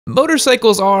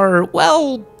Motorcycles are,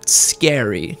 well,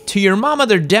 scary. To your mama,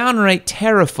 they're downright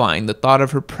terrifying. The thought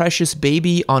of her precious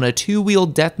baby on a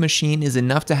two-wheeled death machine is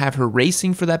enough to have her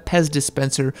racing for that Pez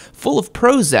dispenser full of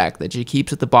Prozac that she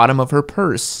keeps at the bottom of her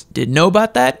purse. Didn't know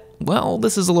about that? Well,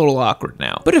 this is a little awkward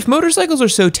now. But if motorcycles are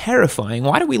so terrifying,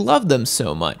 why do we love them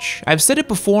so much? I've said it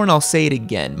before and I'll say it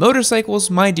again. Motorcycles,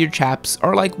 my dear chaps,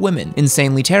 are like women.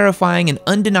 Insanely terrifying and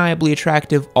undeniably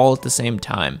attractive all at the same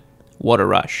time. What a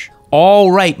rush.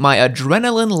 All right, my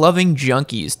adrenaline-loving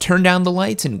junkies, turn down the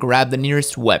lights and grab the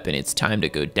nearest weapon. It's time to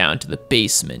go down to the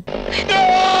basement.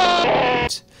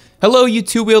 Hello, you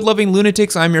two-wheeled loving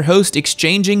lunatics. I'm your host,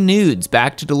 Exchanging Nudes,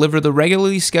 back to deliver the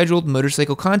regularly scheduled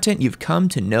motorcycle content you've come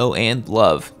to know and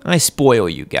love. I spoil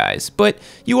you guys, but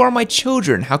you are my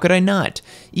children, how could I not?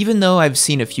 Even though I've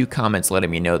seen a few comments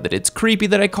letting me know that it's creepy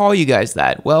that I call you guys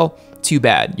that, well, too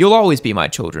bad. You'll always be my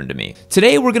children to me.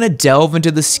 Today we're gonna delve into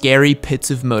the scary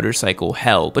pits of motorcycle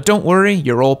hell, but don't worry,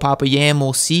 your old Papa Yam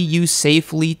will see you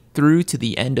safely through to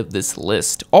the end of this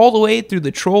list, all the way through the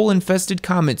troll-infested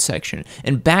comment section,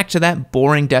 and back to that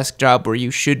boring desk job where you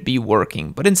should be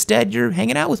working, but instead you're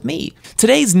hanging out with me.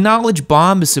 Today's knowledge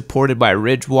bomb is supported by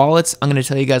Ridge Wallets. I'm gonna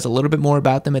tell you guys a little bit more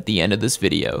about them at the end of this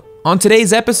video. On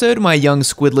today's episode, my young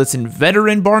squidlets and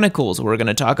veteran barnacles, we're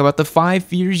gonna talk about the 5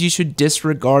 fears you should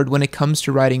disregard when it comes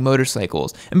to riding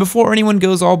motorcycles. And before anyone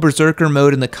goes all berserker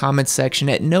mode in the comments section,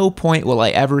 at no point will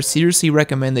I ever seriously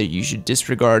recommend that you should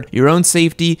disregard your own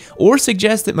safety or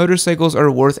suggest that motorcycles are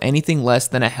worth anything less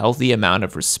than a healthy amount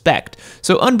of respect.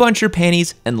 So unbunch your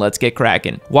panties and let's get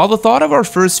cracking. While the thought of our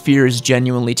first fear is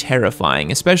genuinely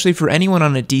terrifying, especially for anyone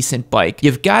on a decent bike,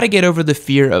 you've got to get over the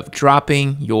fear of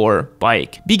dropping your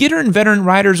bike. Beginner and veteran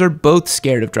riders are both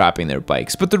scared of dropping their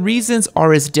bikes, but the reasons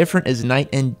are as different as night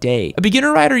and day. A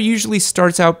beginner rider usually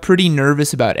starts out pretty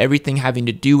nervous about everything having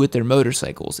to do with their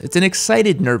motorcycles. It's an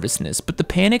excited nervousness, but the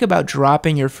panic about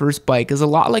dropping your first bike is a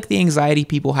lot like the anxiety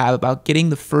people have about getting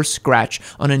the first scratch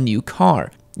on a new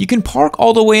car. You can park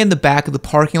all the way in the back of the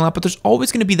parking lot, but there's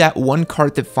always going to be that one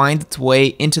cart that finds its way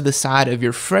into the side of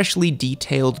your freshly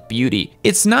detailed beauty.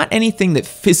 It's not anything that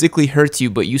physically hurts you,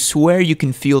 but you swear you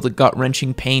can feel the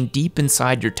gut-wrenching pain deep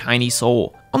inside your tiny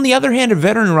soul. On the other hand, a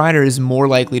veteran rider is more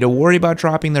likely to worry about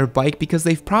dropping their bike because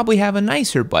they probably have a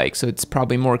nicer bike, so it's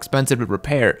probably more expensive to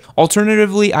repair.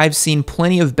 Alternatively, I've seen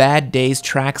plenty of bad days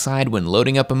trackside when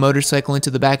loading up a motorcycle into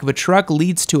the back of a truck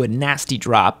leads to a nasty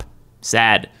drop.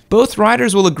 Sad. Both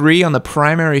riders will agree on the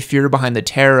primary fear behind the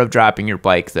terror of dropping your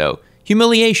bike though.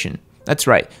 Humiliation. That's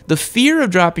right. The fear of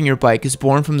dropping your bike is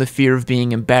born from the fear of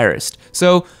being embarrassed.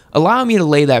 So allow me to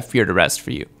lay that fear to rest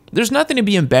for you. There's nothing to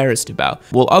be embarrassed about.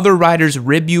 Will other riders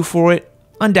rib you for it?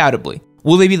 Undoubtedly.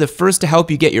 Will they be the first to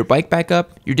help you get your bike back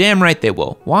up? You're damn right they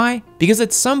will. Why? Because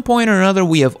at some point or another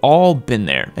we have all been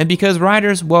there. And because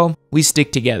riders, well, we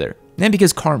stick together. And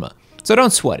because karma. So don't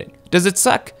sweat it. Does it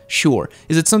suck? Sure.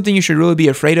 Is it something you should really be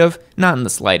afraid of? Not in the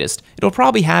slightest. It'll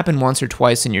probably happen once or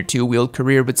twice in your two-wheeled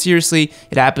career, but seriously,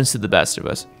 it happens to the best of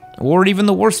us. Or even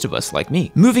the worst of us, like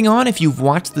me. Moving on, if you've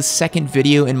watched the second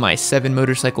video in my 7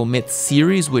 motorcycle myths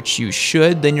series, which you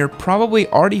should, then you're probably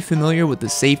already familiar with the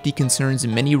safety concerns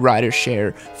many riders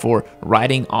share for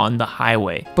riding on the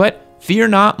highway. But fear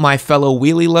not, my fellow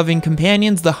wheelie-loving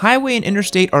companions, the highway and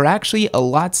interstate are actually a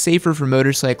lot safer for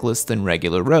motorcyclists than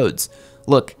regular roads.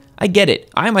 Look, I get it.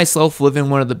 I myself live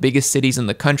in one of the biggest cities in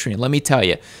the country, and let me tell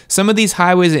you, some of these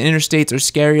highways and interstates are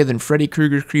scarier than Freddy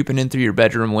Krueger creeping in through your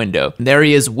bedroom window. And there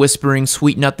he is whispering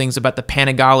sweet nothings about the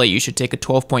Panigale you should take a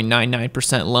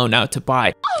 12.99% loan out to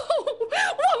buy. Oh,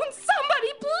 won't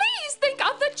somebody please think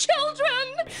of the children?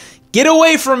 Get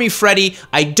away from me, Freddy.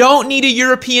 I don't need a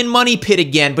European money pit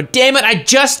again, but damn it, I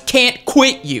just can't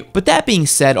quit you. But that being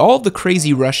said, all of the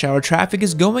crazy rush hour traffic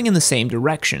is going in the same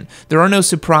direction. There are no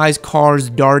surprise cars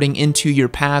darting into your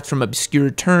path from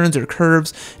obscure turns or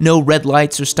curves, no red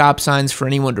lights or stop signs for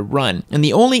anyone to run. And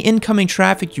the only incoming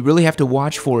traffic you really have to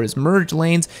watch for is merged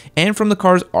lanes and from the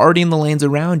cars already in the lanes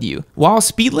around you. While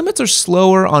speed limits are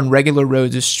slower on regular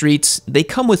roads or streets, they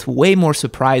come with way more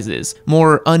surprises,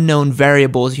 more unknown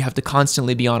variables you have to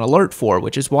constantly be on alert for,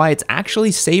 which is why it's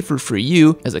actually safer for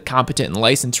you, as a competent and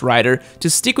licensed rider, to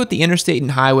stick with the interstate and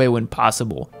highway when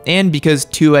possible. And because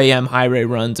 2 a.m. highway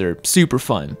runs are super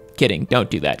fun. Kidding,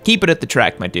 don't do that. Keep it at the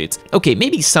track, my dudes. Okay,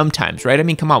 maybe sometimes, right? I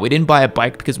mean, come on, we didn't buy a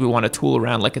bike because we want to tool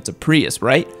around like it's a Prius,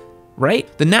 right?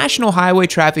 The National Highway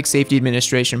Traffic Safety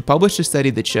Administration published a study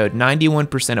that showed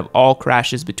 91% of all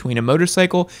crashes between a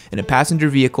motorcycle and a passenger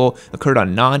vehicle occurred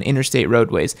on non-interstate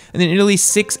roadways, and then nearly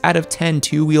 6 out of 10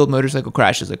 two-wheeled motorcycle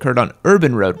crashes occurred on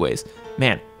urban roadways.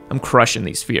 Man, I'm crushing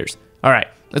these fears. All right,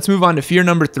 let's move on to fear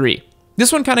number 3.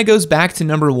 This one kind of goes back to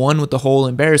number 1 with the whole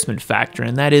embarrassment factor,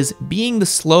 and that is being the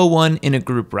slow one in a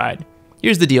group ride.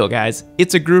 Here's the deal, guys.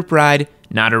 It's a group ride,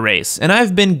 not a race. And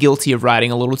I've been guilty of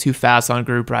riding a little too fast on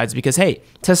group rides because, hey,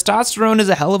 testosterone is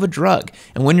a hell of a drug.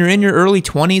 And when you're in your early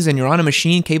 20s and you're on a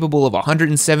machine capable of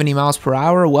 170 miles per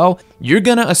hour, well, you're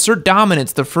gonna assert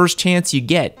dominance the first chance you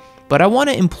get. But I want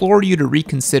to implore you to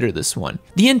reconsider this one.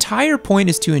 The entire point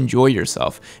is to enjoy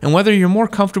yourself, and whether you're more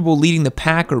comfortable leading the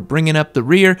pack or bringing up the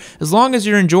rear, as long as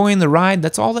you're enjoying the ride,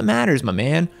 that's all that matters, my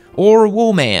man. Or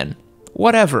woman.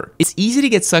 Whatever. It's easy to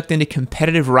get sucked into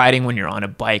competitive riding when you're on a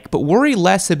bike, but worry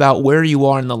less about where you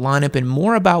are in the lineup and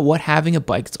more about what having a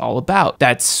bike is all about.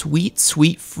 That sweet,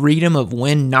 sweet freedom of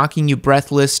wind knocking you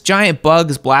breathless, giant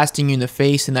bugs blasting you in the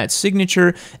face, and that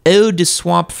signature eau de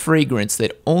swamp fragrance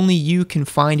that only you can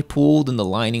find pooled in the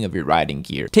lining of your riding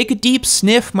gear. Take a deep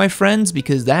sniff, my friends,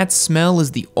 because that smell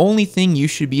is the only thing you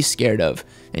should be scared of.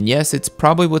 And yes, it's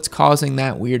probably what's causing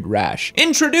that weird rash.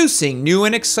 Introducing new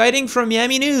and exciting from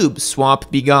Yammie Noob, Swamp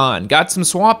Be Gone. Got some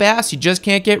swamp ass you just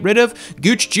can't get rid of?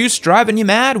 Gooch juice driving you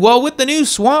mad? Well, with the new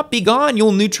Swamp Be Gone,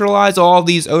 you'll neutralize all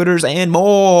these odors and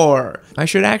more. I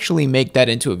should actually make that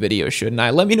into a video, shouldn't I?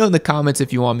 Let me know in the comments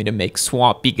if you want me to make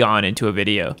Swamp Be Gone into a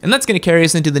video. And that's gonna carry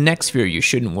us into the next fear you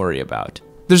shouldn't worry about.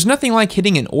 There's nothing like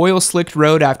hitting an oil-slicked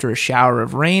road after a shower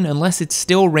of rain unless it's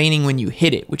still raining when you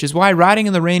hit it, which is why riding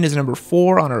in the rain is number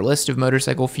 4 on our list of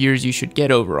motorcycle fears you should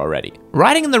get over already.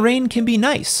 Riding in the rain can be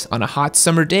nice. On a hot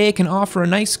summer day, it can offer a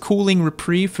nice cooling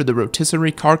reprieve for the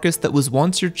rotisserie carcass that was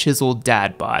once your chiseled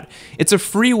dad bod. It's a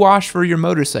free wash for your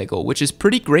motorcycle, which is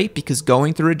pretty great because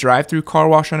going through a drive-through car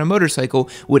wash on a motorcycle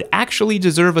would actually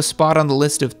deserve a spot on the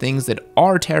list of things that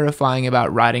are terrifying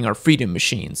about riding our freedom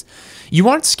machines. You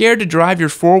aren't scared to drive your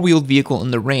 4-wheeled vehicle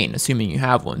in the rain, assuming you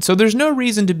have one, so there's no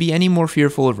reason to be any more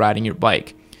fearful of riding your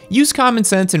bike. Use common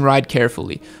sense and ride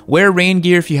carefully. Wear rain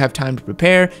gear if you have time to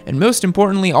prepare, and most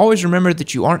importantly, always remember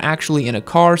that you aren't actually in a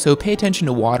car, so pay attention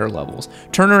to water levels.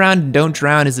 Turn around and don't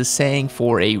drown is a saying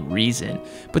for a reason.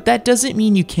 But that doesn't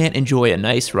mean you can't enjoy a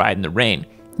nice ride in the rain.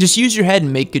 Just use your head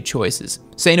and make good choices.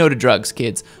 Say no to drugs,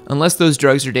 kids. Unless those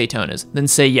drugs are Daytonas, then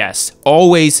say yes.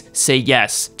 Always say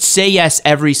yes. Say yes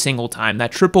every single time.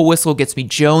 That triple whistle gets me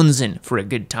jonesing for a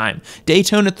good time.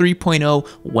 Daytona 3.0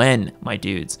 when, my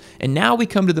dudes. And now we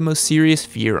come to the most serious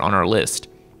fear on our list.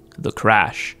 The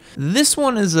crash. This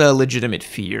one is a legitimate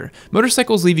fear.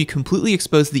 Motorcycles leave you completely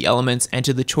exposed to the elements and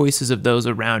to the choices of those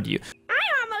around you.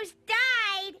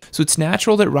 So it's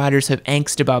natural that riders have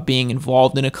angst about being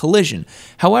involved in a collision.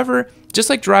 However, just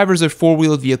like drivers of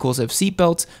 4-wheeled vehicles have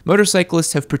seatbelts,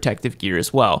 motorcyclists have protective gear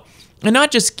as well. And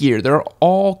not just gear, there are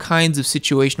all kinds of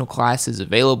situational classes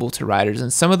available to riders,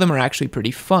 and some of them are actually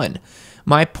pretty fun.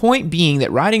 My point being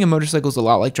that riding a motorcycle is a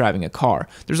lot like driving a car.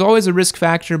 There's always a risk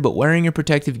factor, but wearing your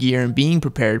protective gear and being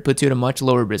prepared puts you at a much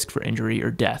lower risk for injury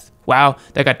or death. Wow,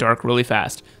 that got dark really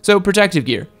fast. So protective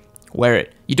gear. Wear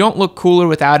it. You don't look cooler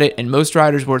without it, and most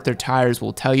riders worth their tires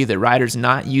will tell you that riders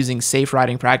not using safe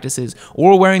riding practices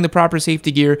or wearing the proper safety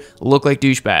gear look like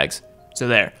douchebags. So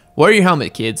there. Wear your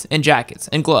helmet, kids, and jackets,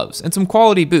 and gloves, and some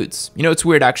quality boots. You know, it's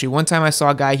weird actually. One time I saw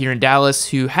a guy here in Dallas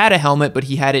who had a helmet, but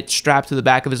he had it strapped to the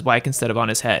back of his bike instead of on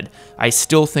his head. I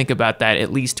still think about that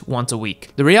at least once a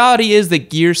week. The reality is that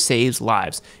gear saves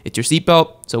lives. It's your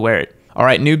seatbelt, so wear it.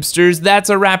 Alright noobsters, that's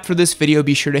a wrap for this video.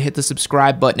 Be sure to hit the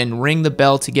subscribe button and ring the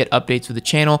bell to get updates for the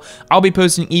channel. I'll be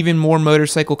posting even more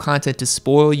motorcycle content to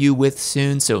spoil you with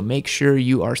soon, so make sure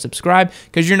you are subscribed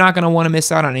because you're not going to want to miss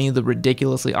out on any of the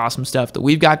ridiculously awesome stuff that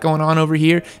we've got going on over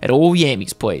here at old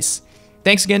Yammie's place.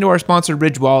 Thanks again to our sponsor,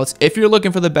 Ridge Wallets. If you're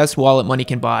looking for the best wallet money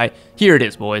can buy, here it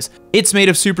is, boys. It's made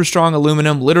of super strong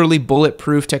aluminum, literally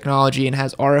bulletproof technology, and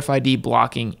has RFID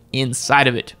blocking inside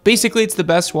of it. Basically, it's the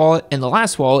best wallet and the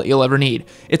last wallet you'll ever need.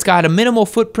 It's got a minimal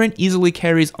footprint, easily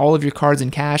carries all of your cards and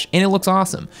cash, and it looks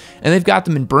awesome. And they've got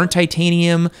them in burnt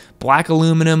titanium, black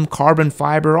aluminum, carbon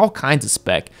fiber, all kinds of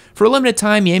spec. For a limited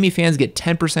time, Yammie fans get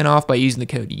 10% off by using the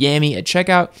code Yammie at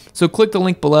checkout, so click the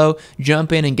link below,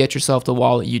 jump in, and get yourself the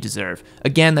wallet you deserve.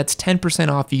 Again, that's 10%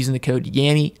 off using the code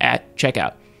Yammie at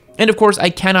checkout. And of course, I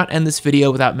cannot end this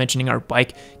video without mentioning our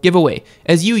bike giveaway.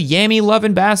 As you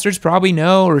Yammie-loving bastards probably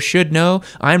know or should know,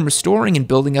 I'm restoring and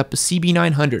building up a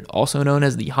CB900, also known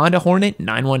as the Honda Hornet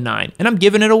 919, and I'm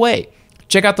giving it away.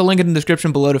 Check out the link in the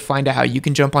description below to find out how you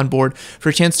can jump on board for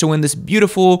a chance to win this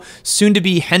beautiful,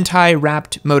 soon-to-be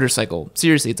hentai-wrapped motorcycle.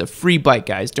 Seriously, it's a free bike,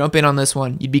 guys. Jump in on this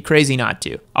one. You'd be crazy not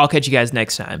to. I'll catch you guys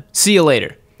next time. See you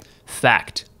later.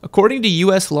 Fact. According to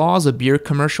US laws, a beer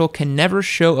commercial can never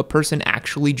show a person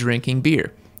actually drinking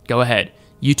beer. Go ahead,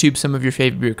 YouTube some of your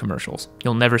favorite beer commercials.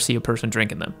 You'll never see a person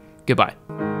drinking them. Goodbye.